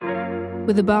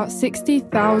With about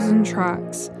 60,000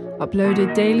 tracks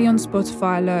uploaded daily on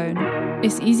Spotify alone,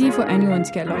 it's easy for anyone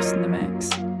to get lost in the mix.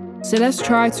 So let's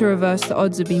try to reverse the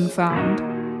odds of being found.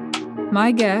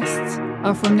 My guests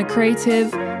are from the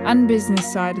creative and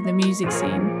business side of the music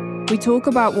scene. We talk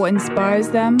about what inspires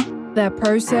them, their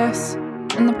process,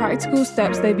 and the practical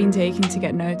steps they've been taking to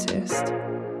get noticed.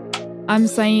 I'm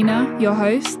Saina, your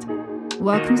host.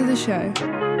 Welcome to the show.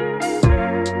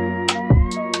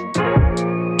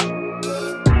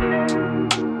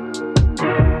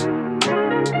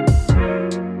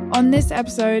 On this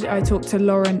episode, I talked to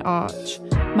Lauren Arch,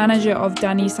 manager of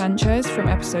Dani Sanchez from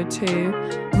episode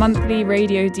 2, monthly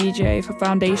radio DJ for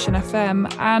Foundation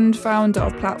FM, and founder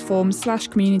of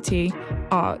platform/community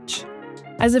Arch.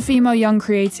 As a female young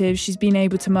creative, she's been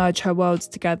able to merge her worlds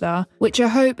together, which I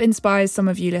hope inspires some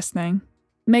of you listening.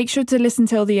 Make sure to listen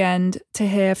till the end to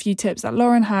hear a few tips that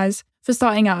Lauren has for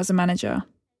starting out as a manager.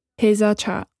 Here's our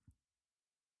chat.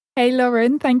 Hey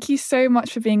Lauren, thank you so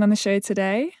much for being on the show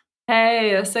today.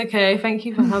 Hey, that's okay. Thank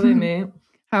you for having me.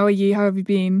 How are you? How have you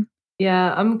been?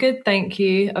 Yeah, I'm good, thank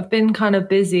you. I've been kind of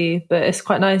busy, but it's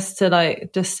quite nice to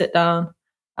just sit down.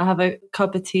 I have a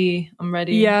cup of tea. I'm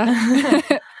ready. Yeah.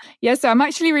 Yeah, so I'm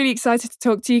actually really excited to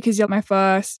talk to you because you're my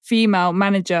first female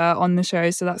manager on the show,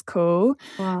 so that's cool.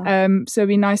 Wow. So it'd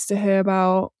be nice to hear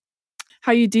about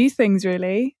how you do things,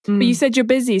 really. But you said you're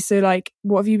busy, so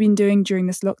what have you been doing during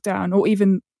this lockdown, or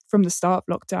even from the start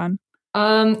of lockdown?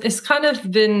 It's kind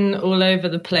of been all over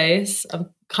the place. I've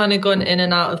kind of gone in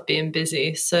and out of being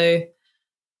busy. So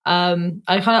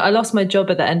I lost my job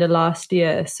at the end of last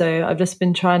year. So I've just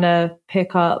been trying to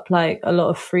pick up a lot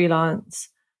of freelance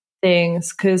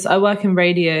things because I work in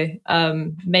radio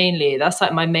mainly. That's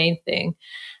my main thing.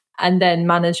 And then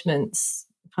management's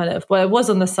it was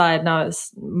on the side. Now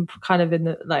it's kind of in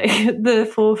the the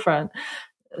forefront.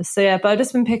 So yeah, but I've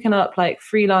just been picking up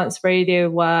freelance radio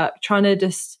work, trying to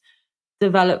just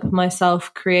develop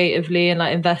myself creatively and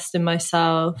invest in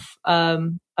myself.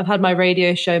 I've had my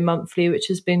radio show monthly, which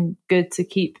has been good to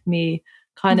keep me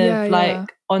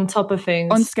on top of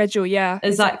things, on schedule. Yeah,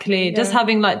 exactly. Yeah. Just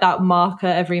having that marker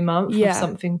every month of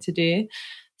something to do.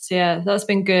 So yeah, that's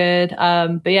been good.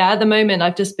 But yeah, at the moment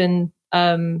I've just been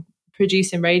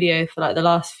producing radio for the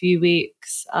last few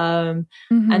weeks. And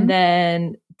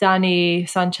then Dani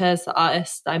Sanchez, the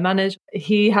artist I manage,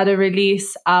 he had a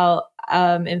release out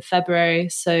in February.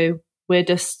 So we're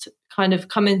just kind of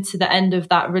coming to the end of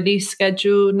that release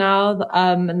schedule now,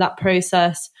 and that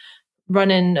process,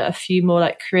 running a few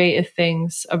more creative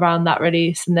things around that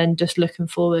release and then just looking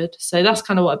forward. So that's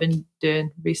kind of what I've been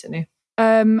doing recently.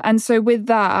 And so with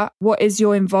that, what is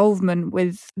your involvement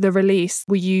with the release?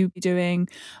 Were you doing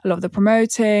a lot of the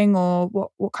promoting, or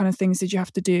what kind of things did you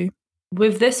have to do?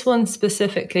 With this one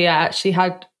specifically, I actually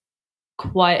had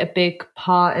quite a big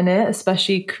part in it,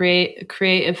 especially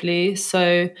creatively.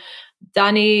 So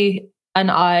Dani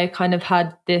and I kind of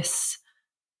had this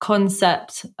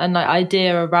concept and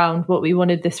idea around what we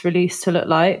wanted this release to look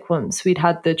like once we'd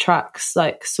had the tracks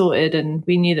sorted, and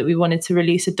we knew that we wanted to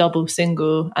release a double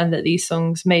single and that these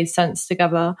songs made sense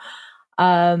together.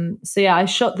 So yeah, I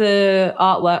shot the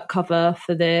artwork cover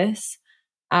for this,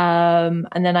 and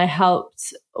then I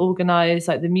helped organize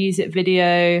the music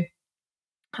video.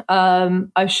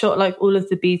 I've shot all of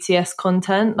the BTS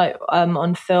content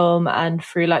on film and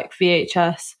through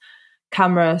VHS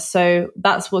camera. So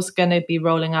that's what's going to be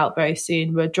rolling out very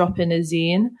soon. We're dropping a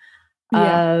zine,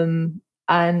 and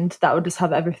that will just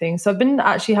have everything. So I've been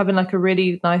actually having a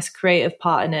really nice creative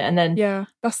part in it, and then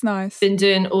that's nice. Been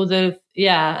doing all the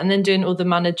doing all the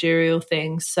managerial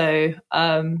things. So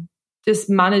just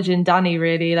managing Dani,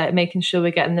 really making sure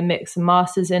we're getting the mix and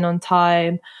masters in on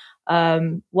time,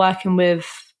 working with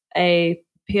a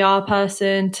PR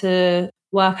person to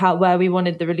work out where we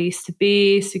wanted the release to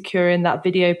be, securing that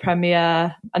video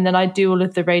premiere, and then I do all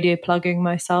of the radio plugging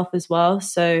myself as well.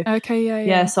 So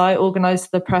so I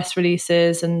organised the press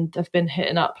releases, and I've been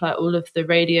hitting up all of the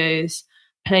radios,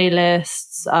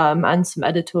 playlists, and some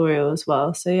editorial as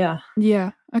well. So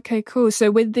yeah, okay, cool.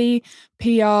 So with the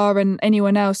PR and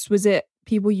anyone else, was it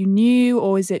people you knew,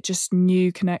 or is it just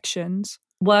new connections?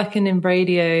 Working in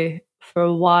radio for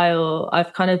a while,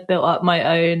 I've kind of built up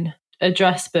my own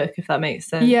address book, if that makes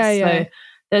sense. So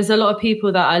there's a lot of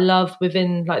people that I love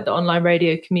within the online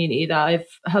radio community that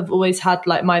have always had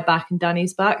my back and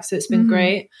Dani's back, so it's been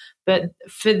great. But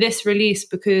for this release,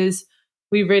 because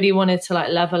we really wanted to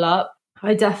level up,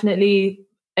 I definitely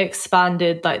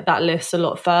expanded that list a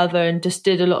lot further and just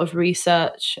did a lot of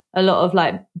research, a lot of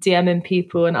DMing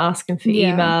people and asking for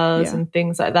emails and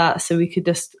things like that, so we could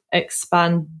just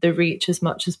expand the reach as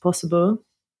much as possible.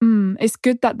 It's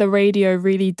good that the radio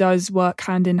really does work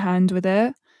hand in hand with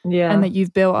it. Yeah. And that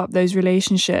you've built up those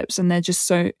relationships and they're just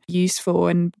so useful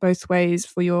in both ways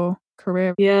for your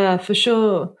career. Yeah, for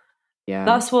sure. Yeah.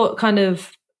 That's what kind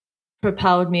of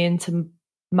propelled me into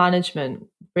management,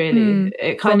 really.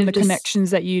 It kind From of the just, connections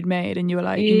that you'd made and you were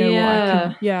like, you know what,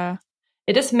 I can,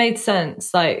 It just made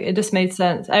sense. Like, it just made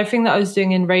sense. Everything that I was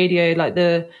doing in radio, like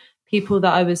the people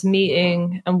that I was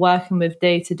meeting and working with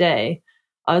day to day,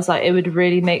 I was like, it would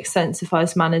really make sense if I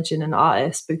was managing an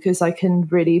artist because I can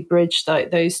really bridge like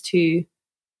those two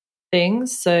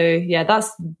things. So yeah,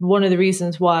 that's one of the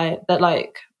reasons why that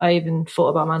like I even thought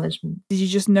about management. Did you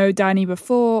just know Danny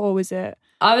before, or was it?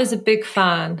 I was a big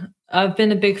fan. I've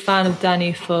been a big fan of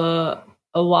Danny for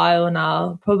a while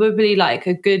now, probably like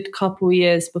a good couple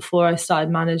years before I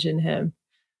started managing him.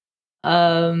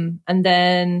 And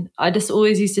then I just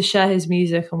always used to share his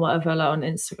music and whatever like on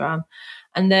Instagram.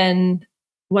 And then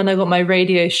when I got my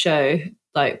radio show,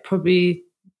 like probably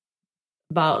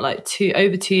about like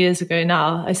over 2 years ago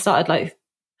now, I started like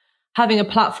having a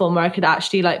platform where I could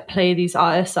actually like play these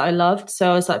artists that I loved.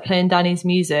 So I was like playing Danny's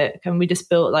music and we just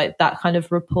built like that kind of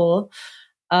rapport.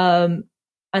 And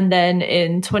then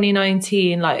in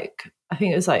 2019, like I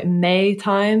think it was like May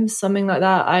time, something like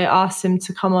that, I asked him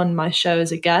to come on my show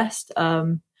as a guest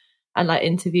and like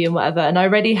interview and whatever. And I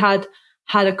already had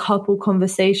a couple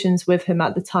conversations with him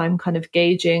at the time, kind of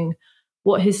gauging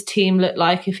what his team looked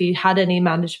like, if he had any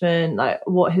management, like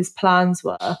what his plans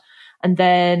were. And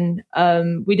then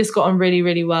we just got on really,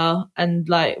 really well. And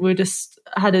like we just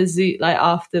had a zoot like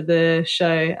after the show.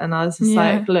 And I was just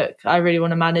like, look, I really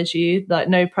want to manage you. Like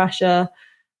no pressure.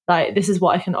 Like this is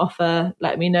what I can offer.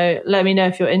 Let me know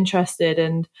if you're interested.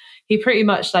 And he pretty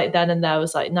much like then and there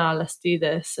was like, nah, let's do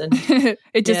this. And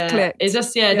it just clicked. It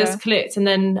just clicked. And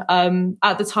then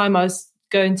at the time I was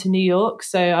going to New York.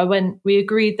 So we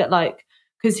agreed that like,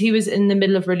 because he was in the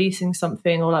middle of releasing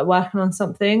something or like working on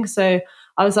something. So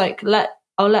I was like,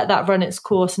 I'll let that run its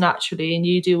course naturally and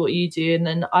you do what you do. And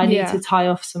then I need to tie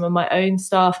off some of my own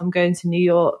stuff. I'm going to New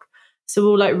York. So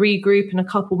we'll like regroup in a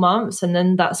couple months and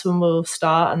then that's when we'll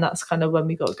start. And that's kind of when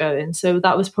we got going. So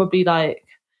that was probably like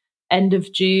end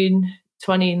of June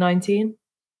 2019.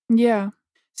 Yeah.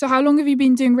 So how long have you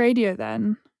been doing radio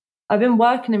then? I've been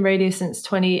working in radio since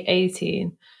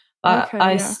 2018.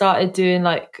 I started doing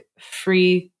like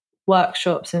free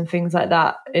workshops and things like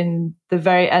that in the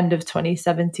very end of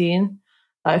 2017.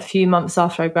 Like a few months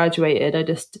after I graduated,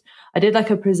 I did like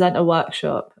a presenter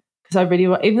workshop because I really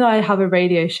want, even though I have a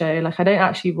radio show, like I don't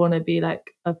actually want to be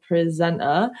like a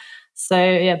presenter. So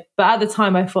yeah, but at the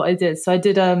time I thought I did. So I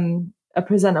did a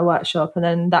presenter workshop and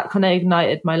then that kind of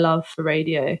ignited my love for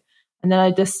radio. And then I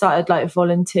just started like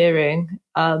volunteering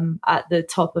at the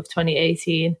top of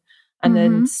 2018 and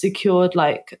then secured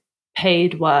like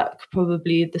paid work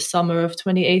probably the summer of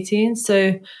 2018.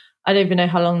 So I don't even know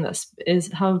how long that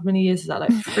is. How many years is that?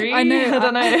 Like 3? I know. I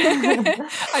don't know.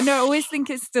 I know. I always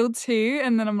think it's still 2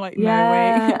 and then I'm like, no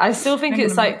way. I still think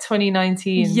it's like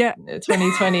 2019,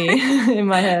 2020 in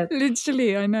my head.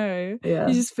 Literally, I know. Yeah.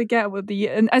 You just forget what the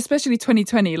year, and especially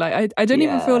 2020. Like I don't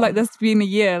even feel like that's been a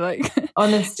year. Like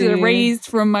honestly, it's erased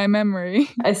from my memory.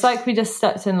 It's like we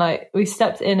stepped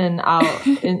in and out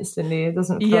instantly. It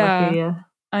doesn't feel like a year.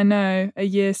 I know, a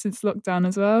year since lockdown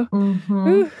as well.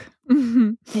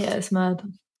 Yeah, it's mad.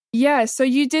 Yeah, so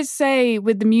you did say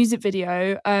with the music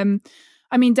video,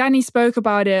 I mean, Danny spoke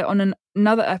about it on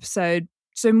another episode,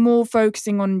 so more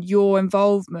focusing on your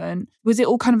involvement. Was it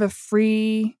all kind of a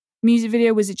free music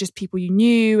video? Was it just people you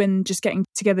knew and just getting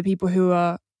together people who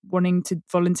are wanting to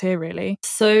volunteer, really?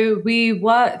 So we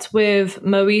worked with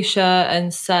Moesha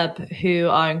and Seb, who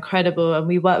are incredible, and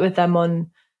we worked with them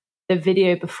on the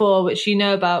video before, which you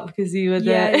know about because you were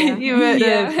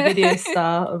the video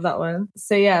star of that one.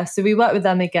 So we worked with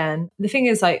them again. The thing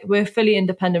is, like, we're fully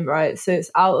independent, right? So it's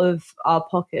out of our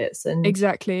pockets, and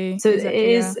exactly.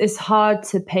 It's hard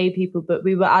to pay people, but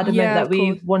we were adamant that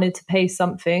we wanted to pay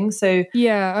something. So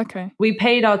we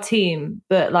paid our team,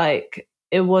 but like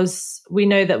we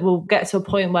know that we'll get to a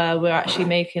point where we're actually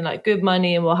making like good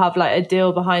money and we'll have like a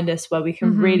deal behind us where we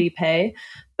can really pay.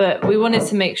 But we wanted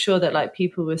to make sure that like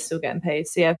people were still getting paid.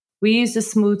 So yeah, we used a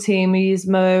small team. We used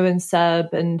Mo and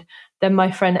Seb, and then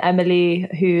my friend Emily,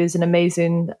 who is an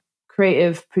amazing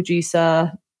creative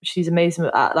producer. She's amazing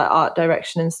at like art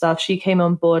direction and stuff. She came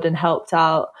on board and helped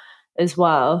out as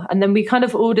well. And then we kind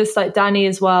of all just like Danny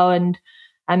as well and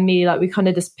me, like we kind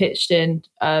of just pitched in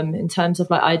terms of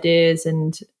like ideas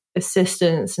and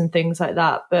assistance and things like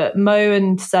that. But Mo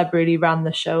and Seb really ran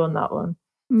the show on that one.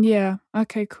 Yeah.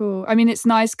 Okay, cool. I mean, it's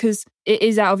nice because it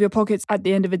is out of your pockets at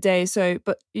the end of the day. So,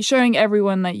 but you're showing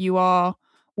everyone that you are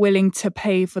willing to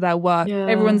pay for their work.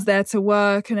 Everyone's there to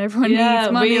work and everyone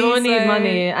needs money. We all need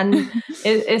money, and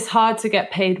it's hard to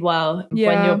get paid well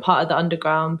when you're part of the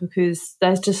underground, because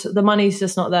the money's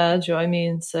just not there. Do you know what I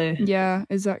mean? So yeah,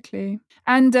 exactly.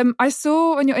 And I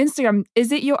saw on your Instagram,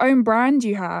 is it your own brand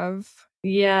you have?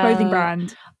 Yeah, clothing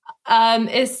brand.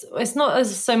 It's not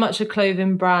so much a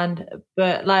clothing brand,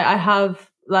 but like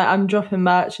I'm dropping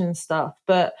merch and stuff.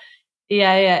 But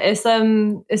yeah, it's a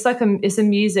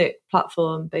music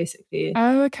platform basically.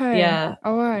 Oh, okay. Yeah.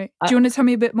 All right. Do you want to tell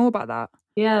me a bit more about that?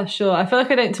 Yeah, sure. I feel like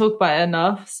I don't talk about it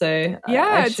enough, so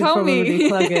I should tell probably me.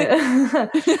 plug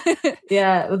it.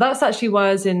 Yeah, well, that's actually why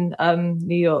I was in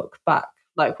New York back,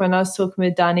 like when I was talking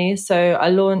with Danny. So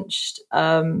I launched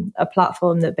a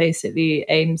platform that basically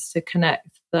aims to connect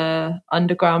the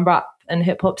underground rap and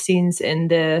hip hop scenes in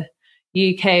the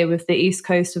UK with the East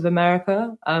Coast of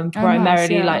America,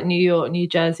 primarily like New York, New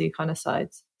Jersey kind of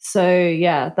sides. So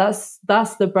yeah, that's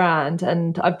the brand,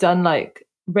 and I've done like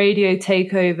radio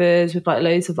takeovers with like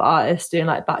loads of artists doing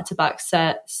like back-to-back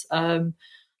sets,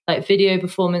 like video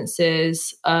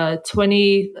performances.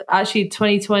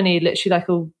 2020, literally like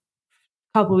a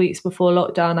couple of weeks before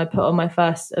lockdown, I put on my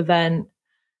first event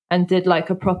and did like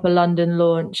a proper London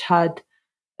launch. Had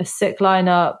a sick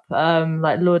lineup,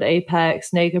 like Lord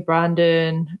Apex, Nega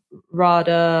Brandon,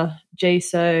 Rada,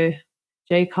 Jaso,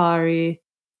 Jay Kari,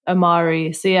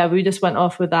 Amari. So yeah, we just went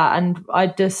off with that, and I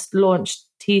just launched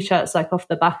t-shirts like off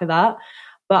the back of that.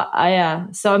 But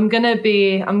so I'm gonna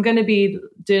be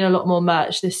doing a lot more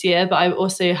merch this year, but I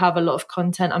also have a lot of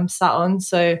content I'm sat on,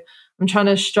 so I'm trying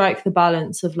to strike the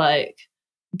balance of like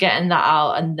getting that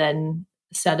out and then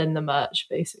selling the merch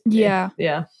basically. Yeah.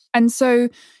 And so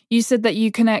you said that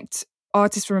you connect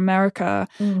artists from America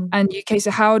and UK.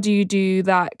 So how do you do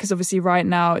that? Because obviously right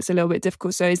now it's a little bit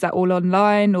difficult. So is that all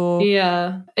online or?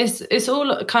 Yeah, it's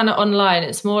all kind of online.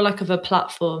 It's more like of a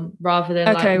platform rather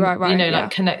than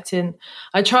like connecting.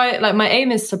 I try, like my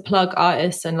aim is to plug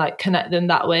artists and like connect them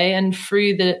that way, and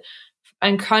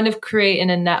and kind of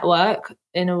creating a network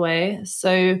in a way.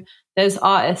 So there's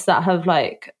artists that have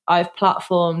like I've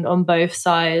platformed on both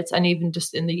sides, and even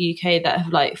just in the UK that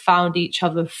have like found each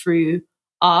other through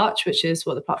Arch, which is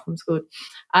what the platform's called,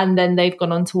 and then they've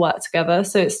gone on to work together.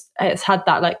 So it's had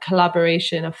that like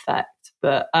collaboration effect.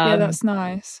 But yeah, that's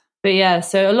nice. But yeah,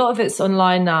 so a lot of it's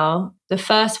online now. The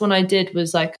first one I did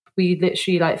was like we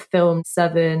literally like filmed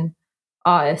 7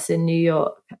 artists in New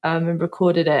York and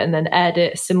recorded it, and then aired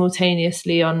it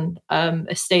simultaneously on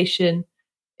a station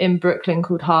in Brooklyn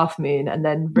called Half Moon, and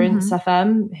then Rinse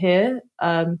FM here.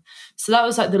 So that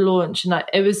was like the launch, and like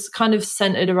it was kind of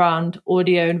centered around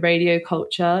audio and radio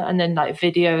culture, and then like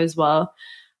video as well.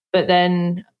 But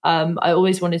then I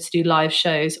always wanted to do live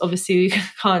shows. Obviously, we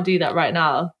can't do that right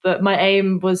now, but my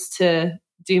aim was to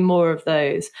do more of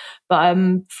those. But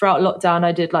throughout lockdown,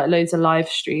 I did like loads of live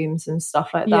streams and stuff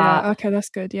like that. Yeah, okay, that's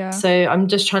good. Yeah. So I'm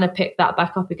just trying to pick that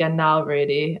back up again now,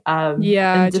 really. And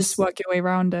just work your way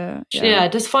around it. Yeah,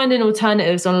 just finding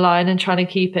alternatives online and trying to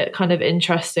keep it kind of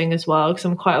interesting as well, because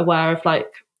I'm quite aware of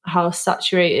like how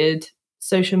saturated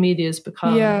social media has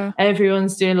become. Yeah.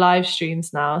 Everyone's doing live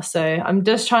streams now. So I'm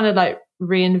just trying to like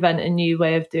reinvent a new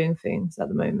way of doing things at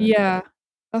the moment. Yeah,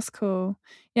 that's cool.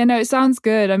 Yeah, no, it sounds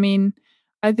good. I mean,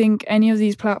 I think any of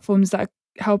these platforms that are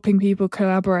helping people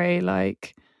collaborate,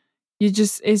 like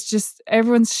it's just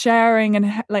everyone's sharing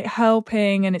and like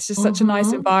helping, and it's just such a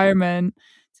nice environment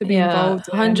to be involved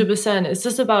in. 100%. It's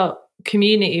just about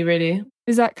community, really.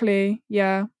 Exactly.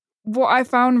 Yeah. What I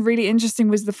found really interesting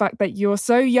was the fact that you're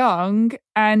so young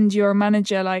and you're a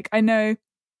manager. Like, I know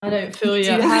I don't feel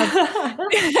young.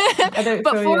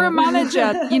 But for a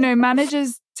manager,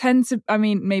 managers tend to, I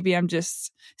mean, maybe I'm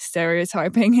just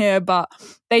stereotyping here, but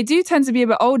they do tend to be a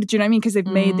bit older, do you know what I mean? Because they've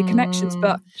made the connections.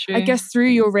 But true. I guess through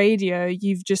your radio,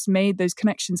 you've just made those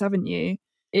connections, haven't you?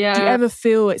 Yeah. Do you ever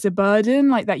feel it's a burden,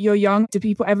 like that you're young? Do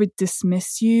people ever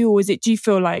dismiss you? Or do you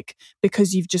feel like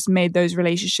because you've just made those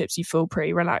relationships, you feel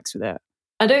pretty relaxed with it?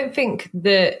 I don't think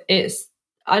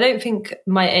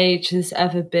my age has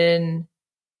ever been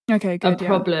a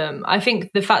problem. I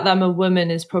think the fact that I'm a woman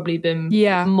has probably been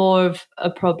more of a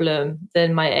problem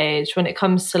than my age when it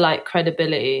comes to like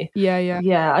credibility.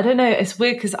 Yeah, I don't know, it's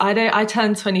weird because I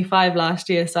turned 25 last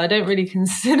year, so I don't really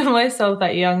consider myself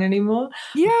that young anymore.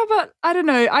 Yeah, but I don't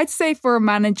know, I'd say for a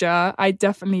manager, I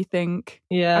definitely think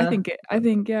I think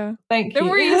thank you. Don't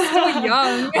worry, you're still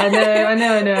young. I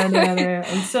know.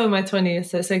 I'm still in my 20s,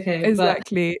 so it's okay.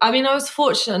 Exactly. But, I mean, I was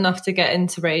fortunate enough to get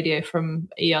into radio from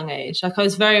a young age. Like I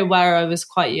was very aware I was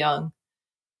quite young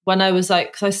when I was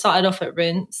like, because I started off at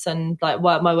Rinse and like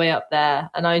worked my way up there,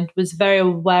 and I was very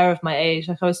aware of my age.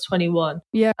 Like I was 21,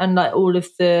 and like all of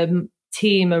the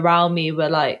team around me were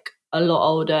like a lot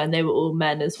older and they were all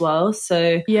men as well.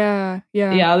 So yeah,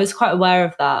 I was quite aware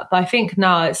of that. But I think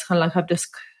now it's kind of like I've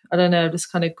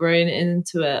just kind of grown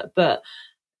into it. But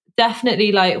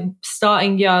definitely like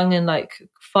starting young and like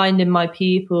finding my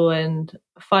people and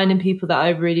finding people that I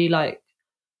really like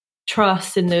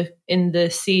trust in the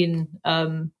scene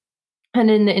and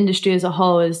in the industry as a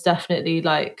whole has definitely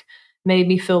like made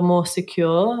me feel more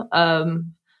secure.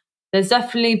 There's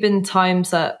definitely been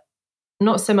times that,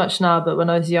 not so much now, but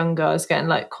when I was younger, I was getting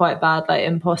like quite bad like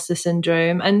imposter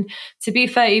syndrome. And to be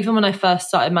fair, even when I first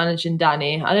started managing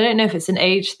Danny, I don't know if it's an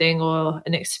age thing or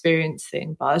an experience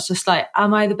thing, but I was just like,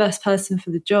 am I the best person for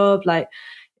the job? Like,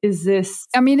 is this...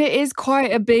 I mean, it is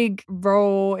quite a big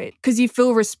role because you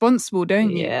feel responsible,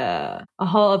 don't you? Yeah, a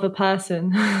whole other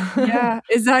person. Yeah,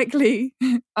 exactly.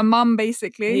 A mum,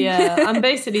 basically. Yeah, I'm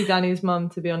basically Danny's mum,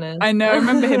 to be honest. I know, I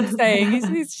remember him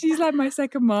saying, she's like my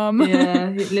second mum. Yeah,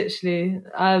 literally.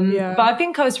 But I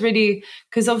think I was really,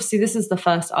 because obviously this is the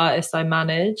first artist I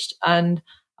managed, and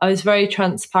I was very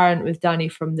transparent with Danny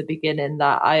from the beginning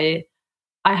that I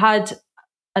had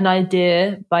an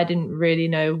idea, but I didn't really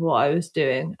know what I was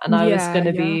doing. And I was going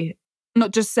to be...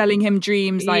 Not just selling him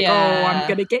dreams like, oh, I'm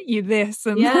going to get you this.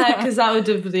 And because that would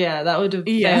have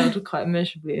failed quite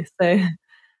miserably. So,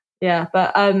 yeah.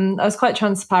 But I was quite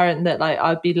transparent that like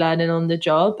I'd be learning on the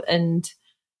job. And,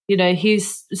 you know,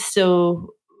 he's still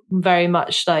very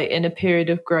much like in a period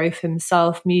of growth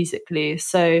himself musically.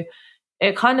 So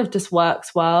it kind of just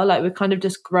works well. Like we're kind of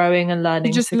just growing and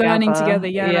learning together. Learning together,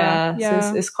 yeah.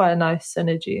 So it's quite a nice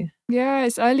synergy. Yeah,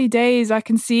 it's early days. I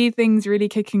can see things really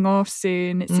kicking off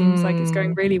soon. It seems like it's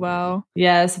going really well.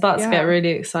 Yeah, it's about to get really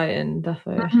exciting,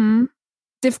 definitely. Mm-hmm.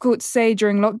 Difficult to say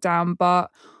during lockdown,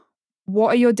 but what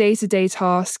are your day-to-day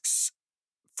tasks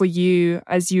for you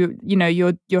as you're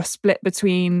split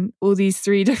between all these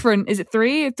three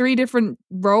different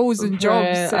roles and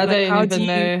jobs? So I don't even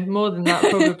know. More than that,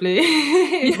 probably.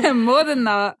 Yeah, more than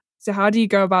that. So how do you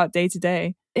go about day to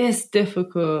day? It's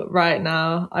difficult right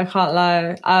now. I can't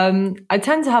lie. I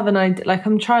tend to have an idea, like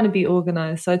I'm trying to be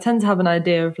organized. So I tend to have an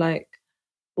idea of like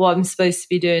what I'm supposed to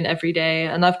be doing every day.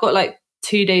 And I've got like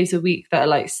 2 days a week that are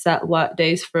like set work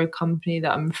days for a company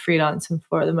that I'm freelancing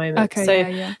for at the moment. Okay,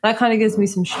 so that kind of gives me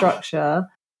some structure.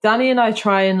 Danny and I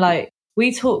try and like,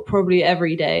 we talk probably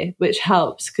every day, which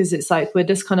helps because it's like we're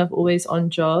just kind of always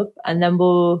on job. And then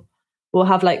we'll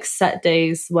have like set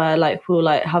days where like we'll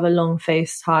like have a long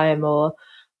FaceTime or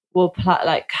we'll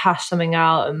like hash something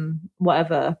out and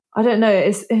whatever. I don't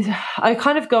know. I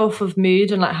kind of go off of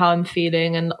mood and like how I'm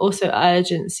feeling and also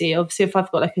urgency. Obviously, if I've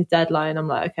got like a deadline, I'm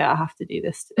like, okay, I have to do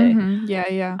this today. Mm-hmm.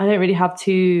 Yeah. I don't really have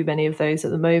too many of those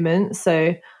at the moment.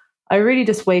 So I really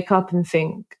just wake up and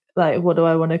think like, what do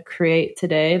I want to create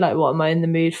today? Like, what am I in the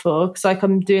mood for? Because like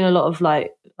I'm doing a lot of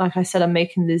like I said, I'm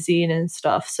making the zine and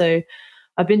stuff. So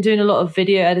I've been doing a lot of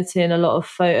video editing, a lot of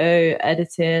photo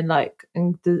editing, like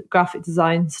and graphic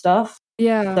design stuff.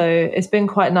 Yeah. So it's been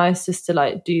quite nice just to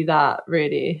like do that,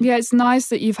 really. Yeah, it's nice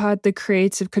that you've had the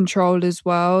creative control as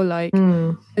well. Like,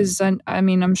 I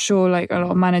mean, I'm sure like a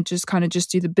lot of managers kind of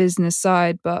just do the business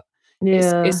side, but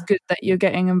it's good that you're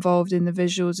getting involved in the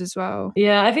visuals as well.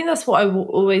 Yeah, I think that's what I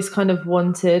always kind of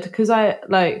wanted because I'm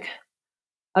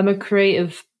a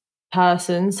creative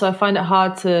person, so I find it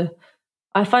hard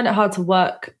to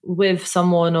work with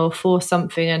someone or for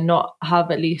something and not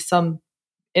have at least some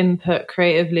input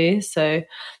creatively. So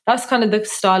that's kind of the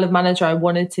style of manager I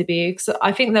wanted to be. Because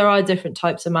I think there are different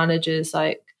types of managers,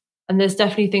 like, and there's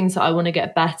definitely things that I want to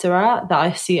get better at that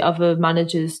I see other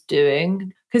managers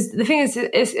doing. Because the thing is,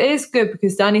 it is good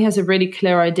because Danny has a really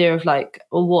clear idea of like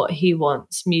what he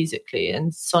wants musically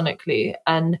and sonically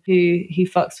and who he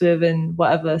fucks with and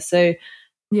whatever. So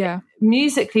yeah,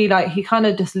 musically, like he kind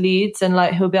of just leads and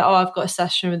like he'll be like, oh, I've got a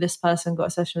session with this person, blah,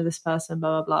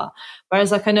 blah, blah.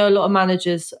 Whereas like I know a lot of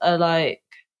managers are like,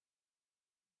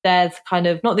 they're kind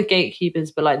of not the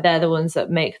gatekeepers, but like they're the ones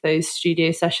that make those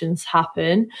studio sessions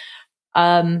happen.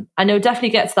 And it'll definitely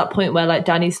get to that point where like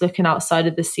Danny's looking outside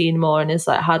of the scene more and is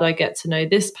like, how do I get to know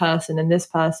this person and this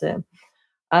person?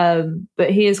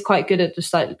 But he is quite good at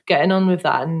just like getting on with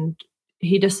that, and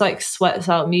he just like sweats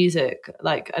out music,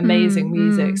 like amazing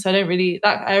music. So I don't really,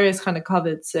 that area is kind of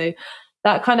covered. So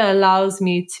that kind of allows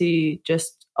me to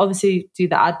just obviously do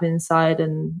the admin side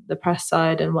and the press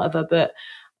side and whatever, but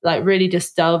like really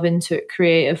just delve into it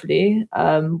creatively,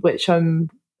 which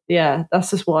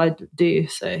that's just what I do.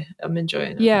 So I'm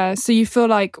enjoying it. Yeah. So you feel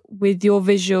like with your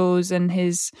visuals and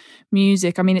his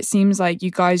music, I mean, it seems like you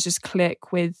guys just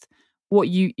click with what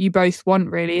you both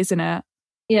want, really, isn't it?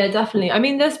 Yeah, definitely. I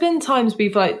mean, there's definitely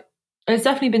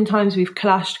been times we've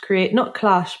clashed, not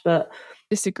clashed, but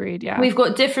Disagreed, yeah. We've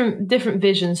got different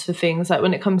visions for things, like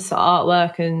when it comes to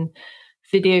artwork and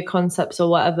video concepts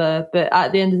or whatever. But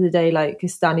at the end of the day, like,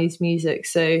 it's Danny's music,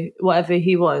 so whatever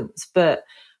he wants. But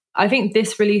I think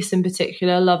this release in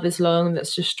particular, Love Is Long,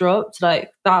 that's just dropped,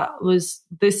 like,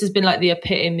 this has been like the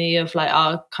epitome of like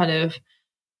our kind of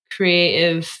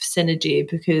creative synergy,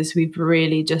 because we've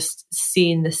really just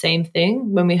seen the same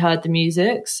thing when we heard the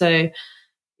music. So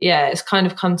yeah, it's kind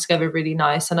of come together really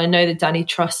nice. And I know that Danny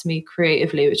trusts me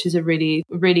creatively, which is a really,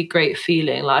 really great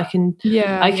feeling. Like,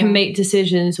 I can make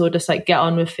decisions or just like get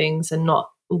on with things and not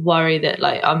worry that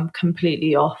like I'm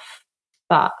completely off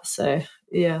that. So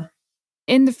yeah.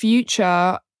 In the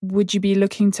future, would you be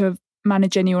looking to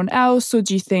manage anyone else, or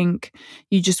do you think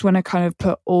you just want to kind of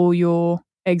put all your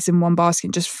eggs in one basket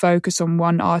and just focus on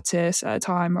one artist at a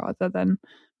time rather than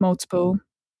multiple?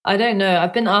 I don't know.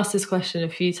 I've been asked this question a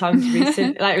few times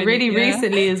recently, like really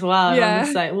recently as well. Yeah. I'm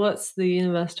just like, what's the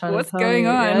universe trying to tell me?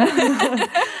 What's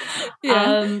going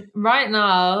on? Right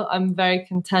now, I'm very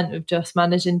content with just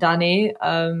managing Danny.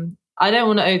 I don't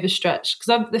want to overstretch,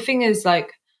 because the thing is,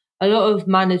 like, a lot of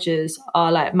managers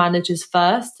are like managers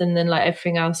first and then like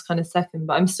everything else kind of second.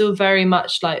 But I'm still very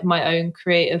much like my own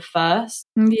creative first.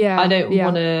 Yeah. I don't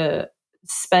want to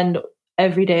spend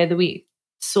every day of the week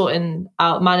sorting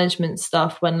out management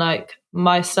stuff when like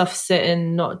my stuff's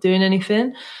sitting not doing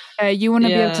anything. You want to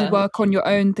be able to work on your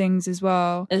own things as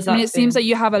well. Exactly. I mean, it seems like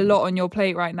you have a lot on your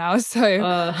plate right now, so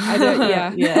I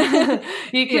don't,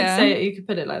 you could say it, you could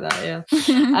put it like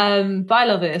that, but I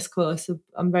love it, it's cool, so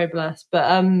I'm very blessed. But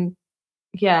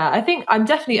I think I'm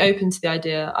definitely open to the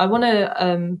idea. I want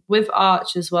to with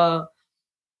Arch as well,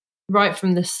 right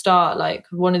from the start, like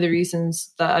one of the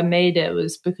reasons that I made it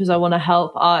was because I want to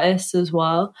help artists as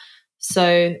well.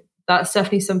 So that's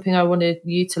definitely something I want to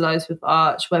utilize with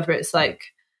Arch, whether it's like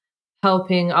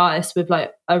helping artists with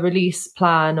like a release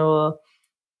plan or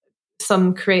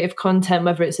some creative content,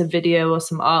 whether it's a video or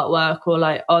some artwork, or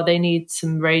like, oh, they need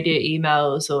some radio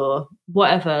emails or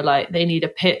whatever, like they need a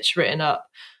pitch written up.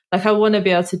 Like, I want to be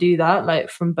able to do that,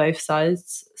 like, from both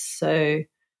sides. So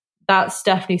that's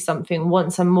definitely something.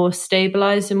 Once I'm more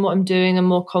stabilized in what I'm doing and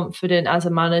more confident as a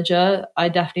manager, I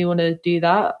definitely want to do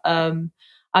that. I'm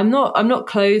not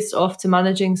closed off to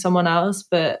managing someone else,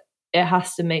 but it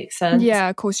has to make sense. Yeah,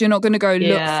 of course. You're not going to go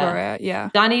look for it. Yeah.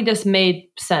 Danny just made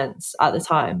sense at the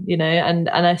time, you know, and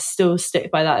I still stick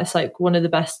by that. It's like one of the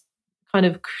best kind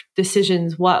of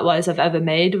decisions work-wise I've ever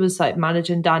made was like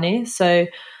managing Danny. So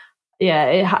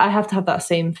yeah, I have to have that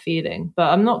same feeling,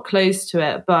 but I'm not close to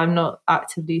it, but I'm not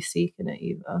actively seeking it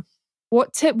either.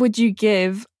 What tip would you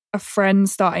give a friend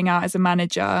starting out as a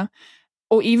manager,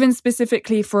 or even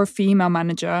specifically for a female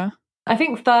manager? I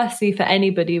think firstly, for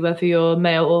anybody, whether you're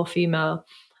male or female,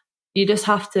 you just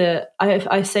have to,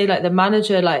 I say like the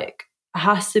manager like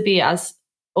has to be as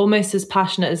almost as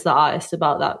passionate as the artist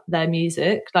about their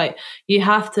music. Like, you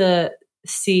have to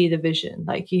see the vision.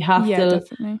 Like, you have to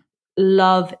definitely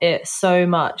love it so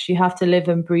much. You have to live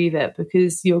and breathe it,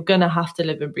 because you're gonna have to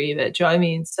live and breathe it. Do you know what I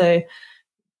mean? So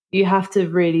you have to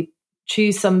really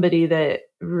choose somebody that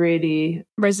really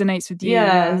resonates with you.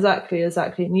 Yeah, exactly.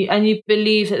 And you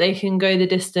believe that they can go the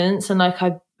distance. And like,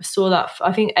 I saw that,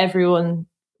 I think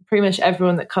pretty much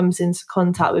everyone that comes into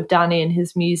contact with Danny and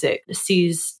his music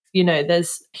sees, you know,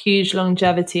 there's huge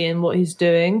longevity in what he's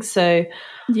doing. So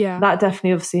that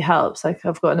definitely obviously helps. Like,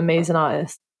 I've got an amazing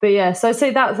artist. But yeah, so I'd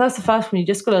say that's the first one. You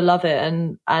just got to love it.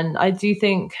 And I do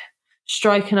think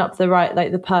striking up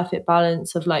the perfect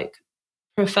balance of like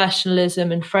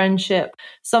professionalism and friendship.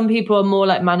 Some people are more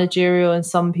like managerial and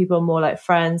some people are more like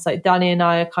friends. Like, Danny and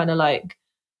I are kind of like,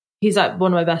 he's like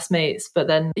one of my best mates, but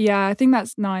then I think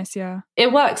that's nice.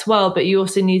 It works well, but you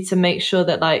also need to make sure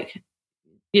that, like,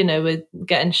 you know, we're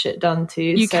getting shit done too.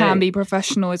 You can be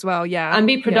professional as well, and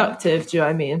be productive. Do you know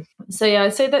what I mean? So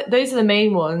I'd say that those are the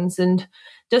main ones, and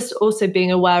just also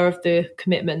being aware of the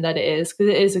commitment that it is,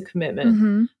 because it is a commitment.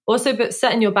 Mm-hmm. Also, but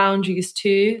setting your boundaries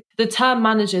too. The term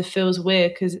manager feels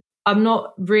weird because I'm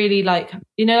not really like,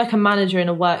 you know, like a manager in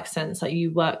a work sense, like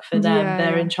you work for them,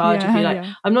 they're in charge of you. Like,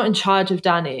 I'm not in charge of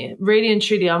Danny. Really and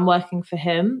truly, I'm working for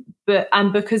him.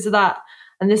 And because of that,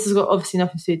 and this has got obviously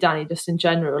nothing to do with Danny, just in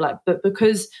general, like, but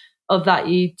because of that,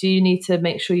 you do need to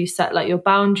make sure you set like your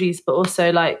boundaries, but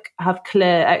also like have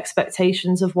clear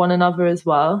expectations of one another as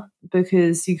well,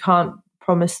 because you can't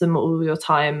promise them all your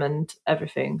time and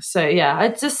everything. So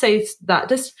I'd just say that,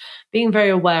 just being very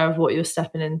aware of what you're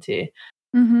stepping into.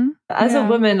 Mm-hmm. As a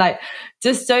woman, like,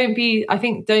 just don't be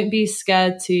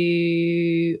scared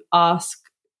to ask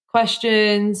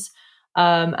questions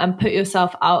and put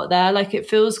yourself out there. Like, it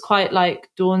feels quite like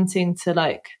daunting to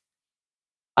like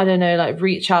I don't know, like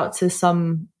reach out to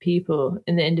some people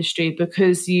in the industry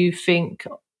because you think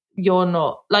you're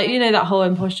not, like, you know, that whole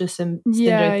imposter syndrome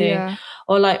thing.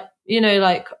 Or like, you know,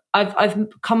 like I've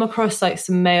come across like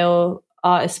some male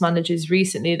artist managers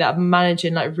recently that are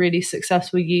managing like really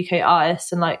successful UK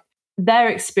artists, and like their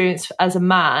experience as a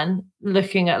man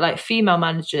looking at like female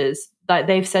managers, like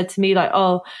they've said to me like,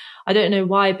 oh, I don't know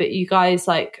why, but you guys,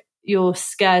 like, you're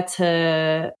scared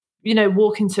to, you know,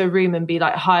 walk into a room and be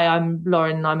like, hi, I'm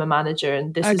Lauren and I'm a manager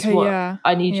and this is what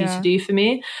I need you to do for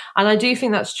me. And I do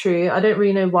think that's true. I don't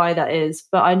really know why that is,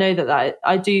 but I know that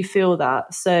I do feel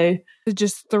that. So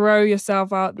just throw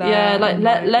yourself out there. Yeah, like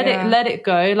let it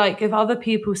go. Like if other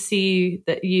people see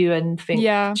that you and think, do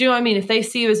you know what I mean? If they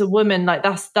see you as a woman, like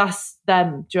that's them. Do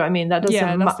you know what I mean? That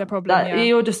doesn't that's their problem.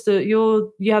 You're just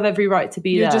you have every right to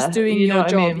be there. You're just doing your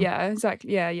job. I mean? Yeah,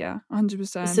 exactly. Yeah,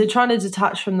 100%. So trying to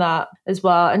detach from that as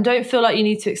well, and don't feel like you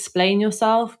need to explain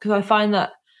yourself, because I find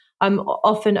that I'm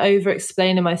often over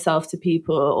explaining myself to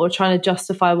people or trying to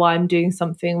justify why I'm doing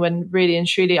something when really and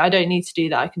truly I don't need to do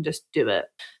that. I can just do it.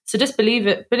 So just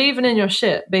believing in your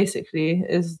shit basically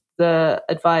is the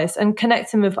advice, and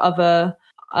connecting with other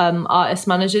artist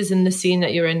managers in the scene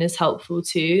that you're in is helpful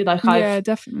too. Like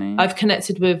definitely. I've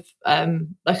connected with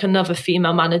like another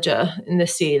female manager in the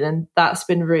scene, and that's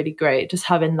been really great. Just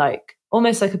having like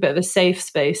almost like a bit of a safe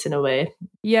space in a way.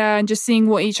 Yeah, and just seeing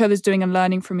what each other's doing and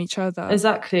learning from each other.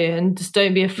 Exactly, and just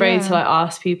don't be afraid to like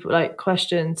ask people like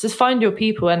questions. Just find your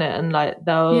people in it, and like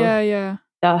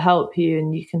they'll help you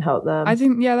and you can help them. I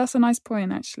think, that's a nice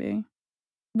point, actually.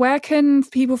 Where can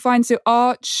people find, so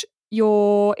Arch,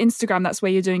 your Instagram, that's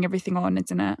where you're doing everything on,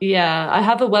 isn't it? Yeah, I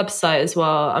have a website as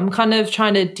well. I'm kind of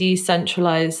trying to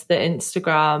decentralize the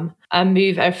Instagram and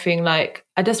move everything, like,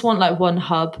 I just want like one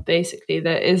hub, basically,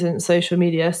 that isn't social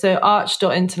media. So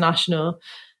arch.international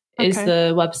is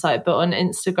the website, but on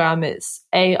Instagram it's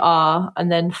AR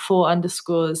and then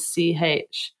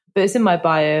 4_CH. But it's in my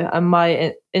bio, and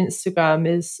my Instagram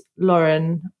is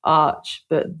Lauren Arch,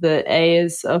 but the A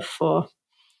is a 4.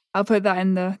 I'll put that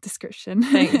in the description.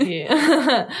 Thank you.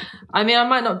 I mean, I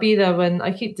might not be there when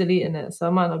I keep deleting it, so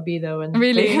I might not be there when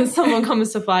someone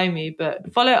comes to find me,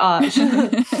 but follow Arch.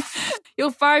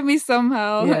 You'll find me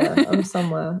somehow. Yeah, I'm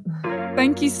somewhere.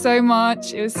 Thank you so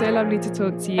much. It was so lovely to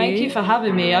talk to you. Thank you for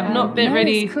having me. I've not been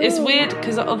really... It's, cool. It's weird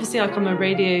because obviously like I'm a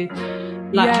radio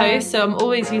host, so I'm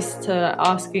always used to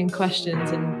asking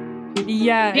questions, and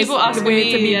people ask me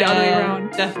to be the other way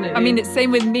around. Definitely. I mean, it's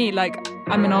same with me. Like,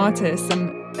 I'm an artist,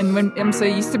 and when I'm so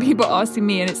used to people asking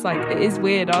me, and it's like, it is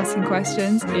weird asking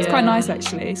questions. It's quite nice,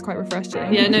 actually. It's quite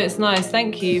refreshing. Yeah, no, it's nice.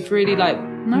 Thank you. You've really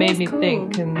made me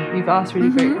think, and you've asked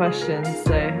really great questions.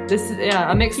 So this is,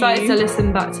 I'm excited to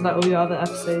listen back to like all your other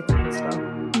episodes and stuff.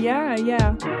 Yeah.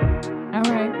 All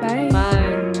right, bye.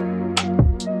 Bye.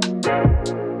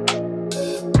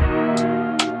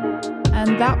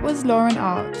 And that was Lauren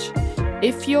Arch.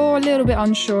 If you're a little bit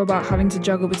unsure about having to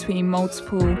juggle between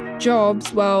multiple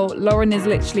jobs, well, Lauren is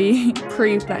literally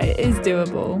proof that it is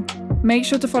doable. Make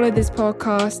sure to follow this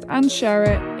podcast and share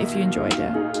it if you enjoyed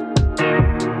it.